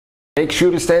Make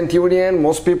sure to stay until the end.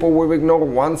 Most people will ignore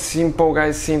one simple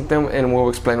symptom, and we'll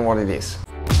explain what it is.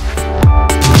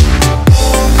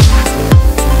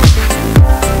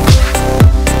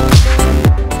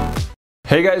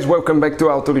 Hey guys, welcome back to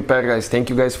Auto Repair guys. Thank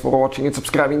you guys for watching and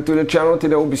subscribing to the channel.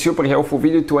 Today will be super helpful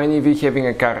video to any of you having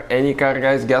a car, any car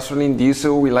guys, gasoline,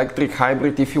 diesel, electric,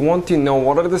 hybrid. If you want to know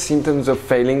what are the symptoms of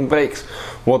failing brakes,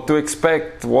 what to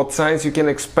expect, what signs you can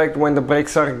expect when the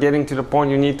brakes are getting to the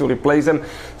point you need to replace them,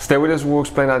 stay with us, we'll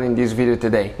explain that in this video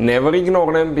today. Never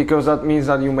ignore them, because that means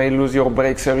that you may lose your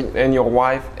brakes and your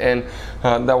wife and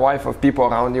the wife of people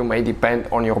around you may depend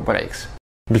on your brakes.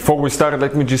 Before we start,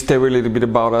 let me just tell you a little bit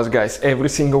about us guys. Every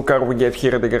single car we get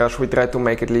here at the garage, we try to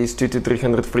make at least 200 to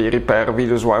 300 free repair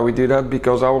videos. Why we do that?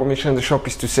 Because our mission in the shop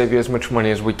is to save you as much money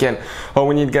as we can. All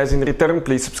we need guys in return,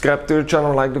 please subscribe to the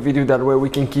channel, like the video, that way we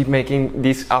can keep making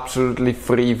these absolutely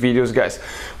free videos guys.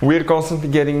 We're constantly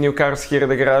getting new cars here at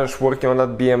the garage, working on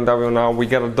that BMW now. We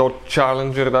got a Dodge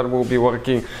Challenger that will be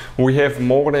working. We have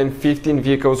more than 15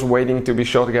 vehicles waiting to be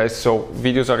shot guys, so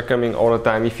videos are coming all the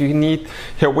time. If you need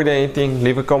help with anything,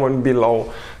 leave a comment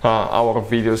below our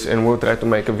videos and we'll try to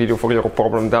make a video for your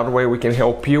problem. That way we can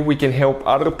help you, we can help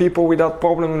other people with that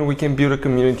problem, and we can build a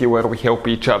community where we help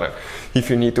each other.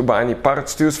 If you need to buy any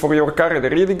parts tools for your car at a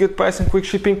really good price and quick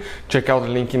shipping, check out the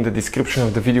link in the description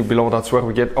of the video below. That's where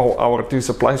we get all our tool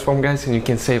supplies from guys, and you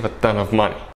can save a ton of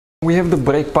money. We have the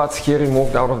brake pads here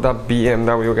removed out of that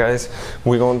BMW guys.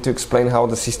 We're going to explain how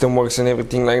the system works and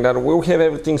everything like that. We'll have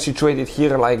everything situated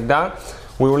here like that.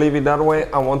 We will leave it that way.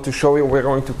 I want to show you, we're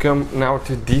going to come now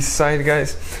to this side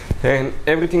guys, and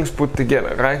everything's put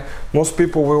together, right? Most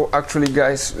people will actually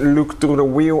guys look through the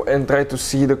wheel and try to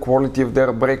see the quality of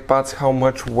their brake pads, how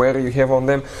much wear you have on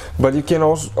them, but you can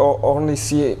also only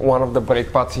see one of the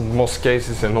brake pads in most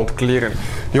cases and not clearly.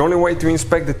 The only way to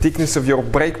inspect the thickness of your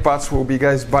brake pads will be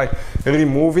guys by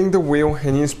removing the wheel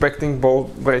and inspecting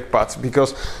both brake pads,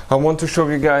 because I want to show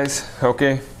you guys,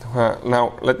 okay,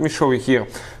 now let me show you here.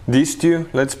 These two,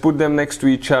 let's put them next to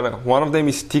each other. One of them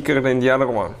is thicker than the other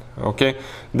one, okay?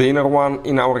 The inner one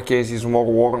in our case is more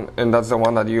worn, and that's the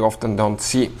one that you often don't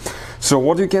see. So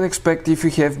what you can expect if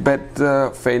you have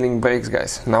bad failing brakes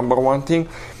guys. Number one thing,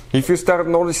 if you start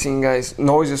noticing guys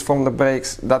noises from the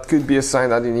brakes, that could be a sign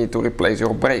that you need to replace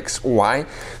your brakes. Why?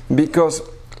 Because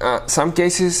some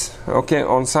cases, okay,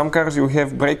 on some cars you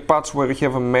have brake pads where you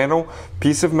have a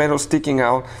piece of metal sticking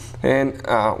out, and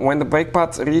when the brake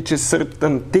pads reaches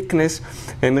certain thickness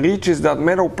and reaches that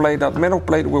metal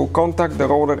plate will contact the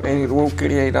rotor and it will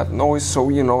create that noise, so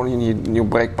you know you need new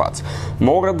brake pads.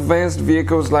 More advanced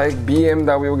vehicles like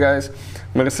BMW guys,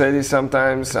 Mercedes,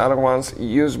 sometimes other ones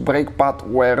use brake pad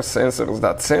wear sensors.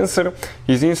 That sensor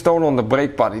is installed on the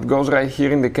brake pad. It goes right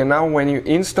here in the canal. When you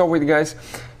install it guys,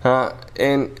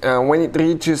 when it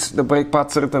reaches the brake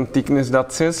pad certain thickness,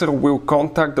 that sensor will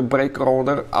contact the brake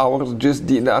rotor. Ours just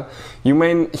did that. You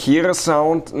may hear a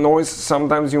sound noise,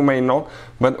 sometimes you may not,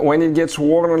 but when it gets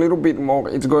worn a little bit more,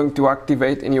 it's going to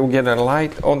activate and you'll get a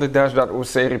light on the dash that will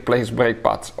say replace brake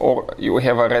pads, or you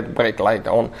have a red brake light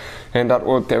on, and that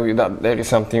will tell you that there is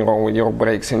something wrong with your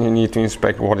brakes and you need to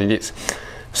inspect what it is.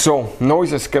 So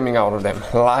noises coming out of them,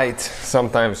 light,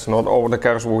 sometimes, not all the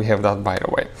cars will have that by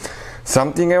the way.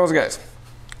 Something else guys,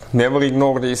 never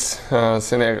ignore these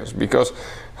scenarios, because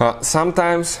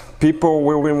sometimes people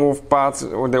will remove parts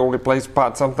or they will replace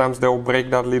parts. Sometimes they will break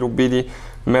that little bitty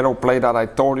metal plate that I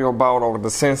told you about, or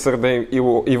the sensor, they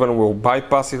even will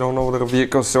bypass it on other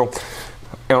vehicles. So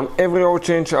on every oil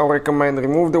change I recommend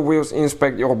remove the wheels,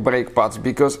 inspect your brake pads,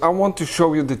 because I want to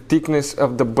show you the thickness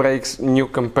of the brakes new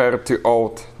compared to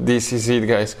old. This is it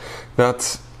guys.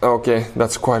 That's okay,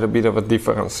 that's quite a bit of a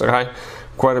difference, right?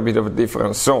 Quite a bit of a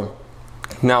difference. So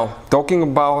now talking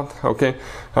about okay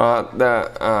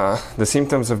the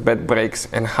symptoms of bad brakes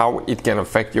and how it can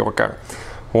affect your car.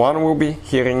 One will be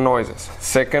hearing noises.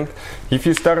 Second, if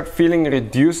you start feeling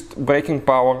reduced braking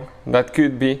power, that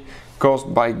could be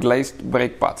caused by glazed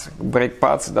brake pads. Brake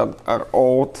pads that are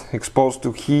old, exposed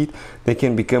to heat, they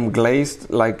can become glazed,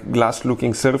 like glass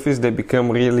looking surface. They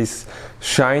become really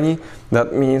shiny.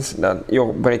 That means that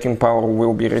your braking power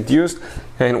will be reduced,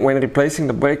 and when replacing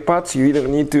the brake pads you either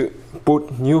need to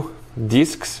put new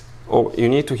discs or you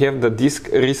need to have the disc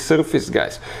resurfaced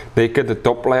guys. They cut the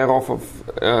top layer off of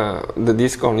the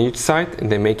disc on each side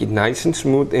and they make it nice and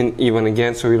smooth and even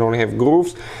again, so you don't have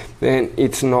grooves and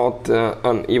it's not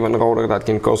an even rotor that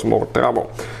can cause more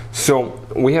trouble. So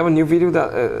we have a new video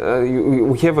that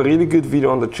we have a really good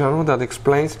video on the channel that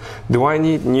explains, do I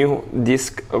need new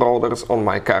disc rotors on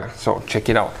my car? So check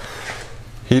it out.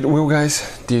 It will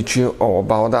guys teach you all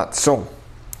about that. So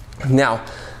now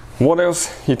What else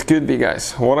it could be,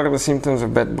 guys? What are the symptoms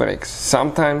of bad brakes?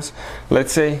 Sometimes,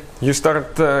 let's say you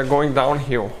start going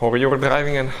downhill, or you're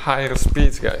driving at higher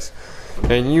speeds, guys,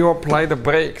 and you apply the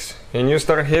brakes and you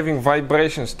start having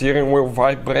vibrations, steering wheel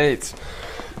vibrates,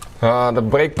 the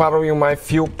brake pedal you might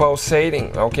feel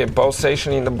pulsating, okay,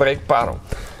 pulsation in the brake pedal.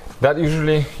 That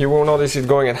usually you will notice it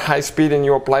going at high speed and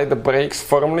you apply the brakes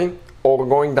firmly, or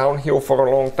going downhill for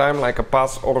a long time like a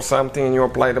pass or something and you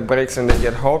apply the brakes and they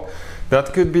get hot.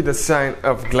 That could be the sign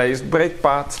of glazed brake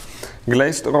pads,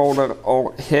 glazed rotor,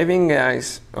 or having,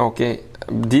 guys, okay,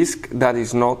 disc that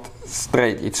is not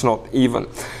straight, it's not even.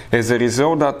 As a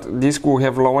result, that disc will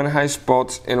have low and high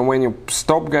spots, and when you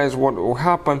stop, guys, what will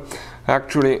happen?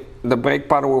 Actually, the brake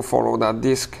pad will follow that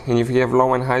disc, and if you have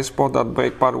low and high spot, that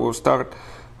brake pad will start,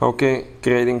 okay,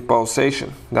 creating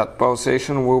pulsation. That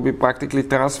pulsation will be practically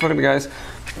transferred, guys,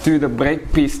 to the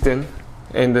brake piston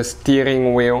and the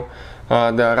steering wheel,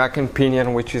 the rack and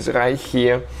pinion, which is right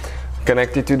here,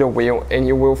 connected to the wheel, and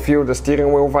you will feel the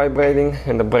steering wheel vibrating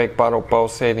and the brake pedal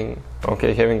pulsating,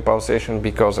 okay, having pulsation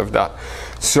because of that.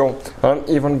 So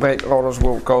uneven brake rotors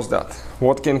will cause that.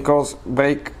 What can cause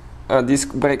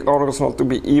disc brake rotors not to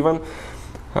be even?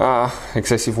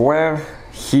 Excessive wear,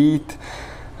 heat,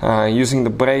 using the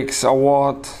brakes a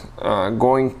lot,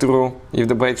 going through, if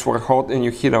the brakes were hot and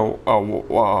you hit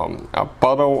a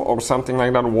puddle or something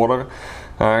like that, water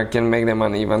can make them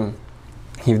uneven.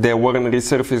 If they weren't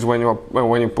resurfaced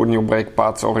when you put new brake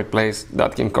pads or replace,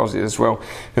 that can cause it as well.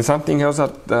 And something else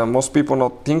that most people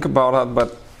not think about that,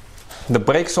 but the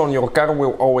brakes on your car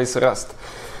will always rust.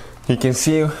 You can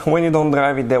see when you don't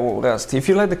drive it, they will rust. If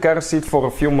you let the car sit for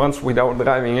a few months without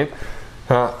driving it,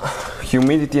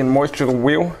 humidity and moisture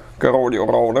will corrode your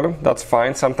rotor. That's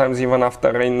fine. Sometimes even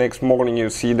after rain next morning you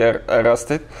see they're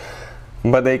rusted,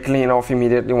 but they clean off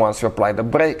immediately once you apply the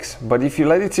brakes. But if you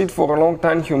let it sit for a long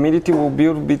time, humidity will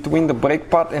build between the brake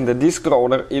pad and the disc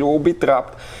rotor. It will be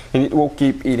trapped and it will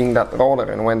keep eating that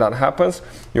rotor, and when that happens,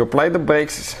 you apply the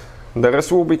brakes, the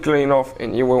rest will be cleaned off,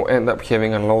 and you will end up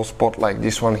having a low spot like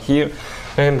this one here,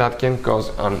 and that can cause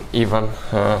uneven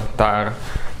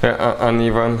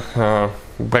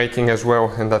braking as well,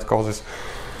 and that causes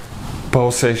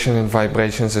pulsation and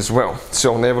vibrations as well.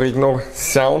 So never ignore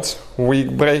sounds,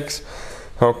 weak brakes,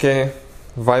 okay,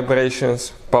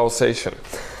 vibrations, pulsation.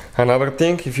 Another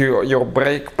thing, if your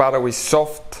brake pedal is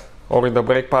soft or the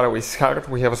brake pedal is hard,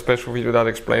 we have a special video that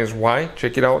explains why.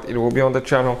 Check it out, it will be on the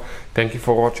channel. Thank you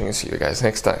for watching and see you guys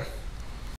next time.